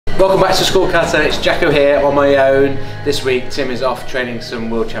Welcome back to School Calisthenics. Jacko here on my own. This week Tim is off training some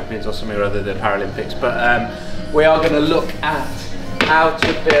world champions or something or other, the Paralympics, but we are going to look at how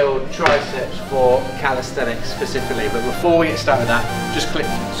to build triceps for calisthenics specifically. But before we get started with that, just click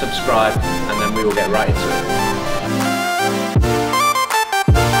subscribe and then we will get right into it.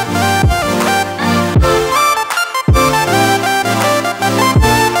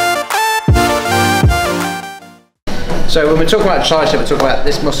 So when we're talking about tricep, we're talking about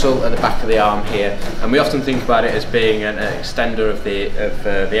this muscle at the back of the arm here, and we often think about it as being an extender of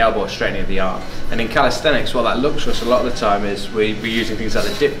the elbow, straightening of the arm. And in calisthenics, what that looks for us a lot of the time is we're using things like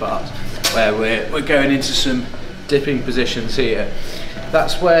the dip bars, where we're going into some dipping positions here.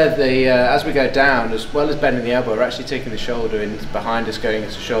 That's where as we go down, as well as bending the elbow, we're actually taking the shoulder in behind us, going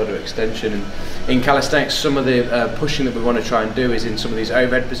into shoulder extension. And in calisthenics, some of the pushing that we want to try and do is in some of these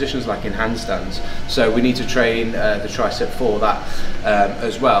overhead positions, like in handstands. So we need to train the tricep for that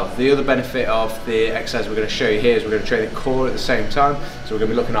as well. The other benefit of the exercise we're going to show you here is we're going to train the core at the same time. So we're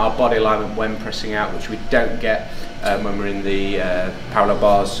going to be looking at our body alignment when pressing out, which we don't get when we're in the parallel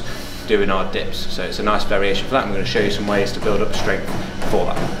bars doing our dips. So it's a nice variation for that. I'm going to show you some ways to build up strength for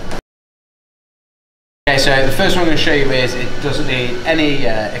that. Okay, so the first one I'm going to show you is it doesn't need any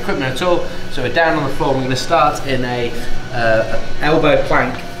equipment at all. So we're down on the floor. We're going to start in a elbow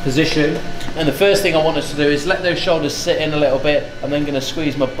plank position, and the first thing I want us to do is let those shoulders sit in a little bit. I'm then going to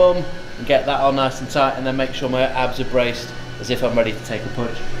squeeze my bum and get that all nice and tight, and then make sure my abs are braced as if I'm ready to take a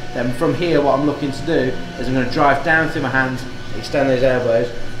punch. Then from here, what I'm looking to do is I'm going to drive down through my hands, extend those elbows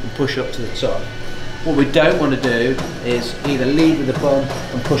and push up to the top. What we don't want to do is either lead with the bum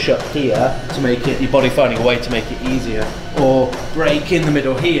and push up here to make it, your body finding a way to make it easier, or break in the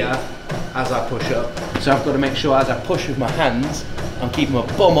middle here as I push up. So I've got to make sure as I push with my hands, I'm keeping my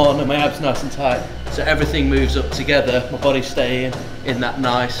bum on and my abs nice and tight, so everything moves up together, my body's staying in that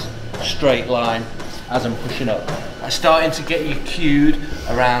nice straight line as I'm pushing up. I'm starting to get you cued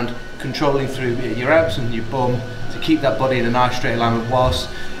around controlling through your abs and your bum to keep that body in a nice straight alignment whilst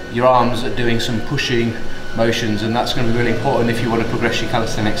your arms are doing some pushing motions, and that's going to be really important if you want to progress your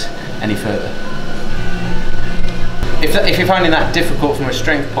calisthenics any further. If you're finding that difficult from a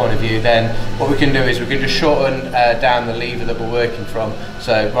strength point of view, then what we can do is we can just shorten down the lever that we're working from.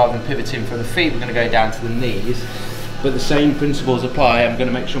 So rather than pivoting from the feet, we're going to go down to the knees. But the same principles apply. I'm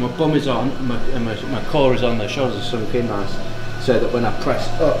going to make sure my bum is on and my core is on, the shoulders are sunk in nice, so that when I press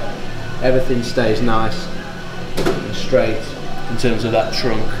up, everything stays nice and straight in terms of that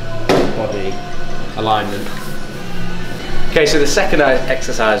trunk body alignment. Okay, so the second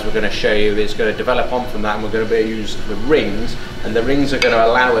exercise we're going to show you is going to develop on from that, and we're going to use the rings, and the rings are going to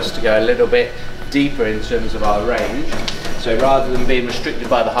allow us to go a little bit deeper in terms of our range. So rather than being restricted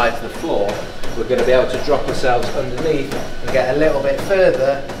by the height of the floor, we're going to be able to drop ourselves underneath and get a little bit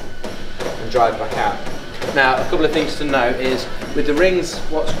further and drive back out. Now, a couple of things to note is with the rings,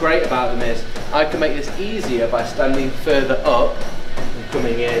 what's great about them is I can make this easier by standing further up and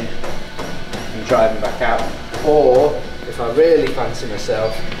coming in and driving back out. Or if I really fancy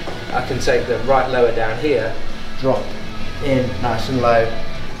myself, I can take the right lower down here, drop in nice and low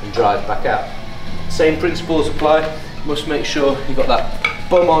and drive back out. Same principles apply. You must make sure you've got that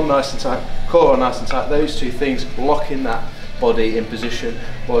bum on nice and tight, core on nice and tight. Those two things locking that body in position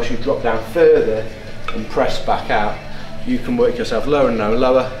whilst you drop down further and press back out. You can work yourself lower and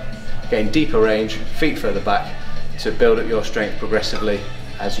lower, getting deeper range, feet further back, to build up your strength progressively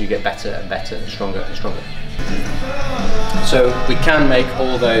as you get better and better and stronger and stronger. So we can make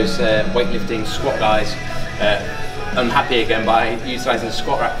all those weightlifting squat guys unhappy again by utilising the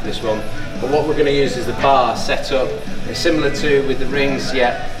squat rack for this one. But what we're going to use is the bar set up. It's similar to with the rings,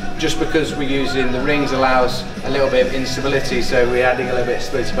 yet just because we're using the rings allows a little bit of instability, so we're adding a little bit of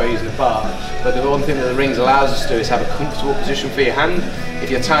stability by using the bar. But the one thing that the rings allows us to do is have a comfortable position for your hand.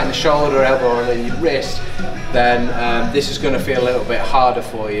 If you're tight in the shoulder, elbow, and then your wrist, then this is going to feel a little bit harder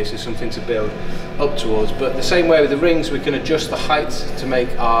for you, so something to build up towards. But the same way with the rings, we can adjust the height to make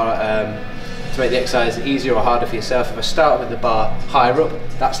the exercise easier or harder for yourself. If I start with the bar higher up,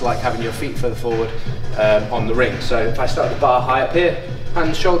 that's like having your feet further forward on the ring. So if I start the bar high up here,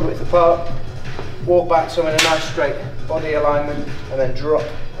 hands shoulder width apart, walk back so I'm in a nice straight body alignment, and then drop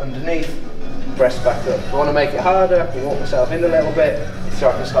underneath, press back up. If I want to make it harder, I can walk myself in a little bit so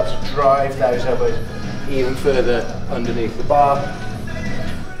I can start to drive those elbows even further underneath the bar.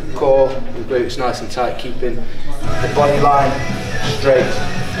 Core and glutes nice and tight, keeping the body line straight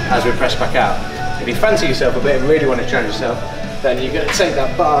as we press back out. If you fancy yourself a bit and really want to challenge yourself, then you're going to take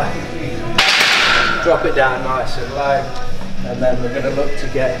that bar, drop it down nice and low, and then we're going to look to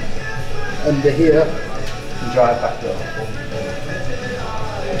get under here and drive back up.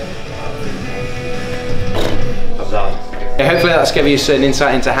 Hopefully that's given you some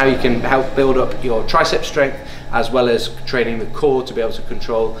insight into how you can help build up your tricep strength, as well as training the core to be able to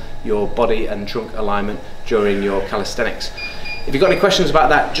control your body and trunk alignment during your calisthenics. If you've got any questions about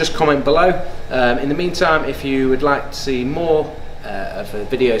that, just comment below. In the meantime, if you would like to see more of the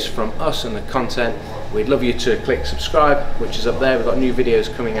videos from us and the content, we'd love you to click subscribe, which is up there. We've got new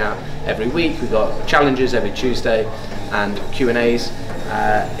videos coming out every week. We've got challenges every Tuesday and Q&As.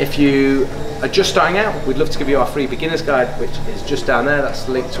 If you are just starting out, we'd love to give you our free beginner's guide, which is just down there. That's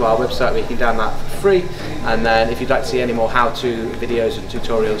linked to our website where you can download that for free. And then if you'd like to see any more how-to videos and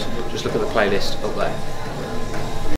tutorials, just look at the playlist up there.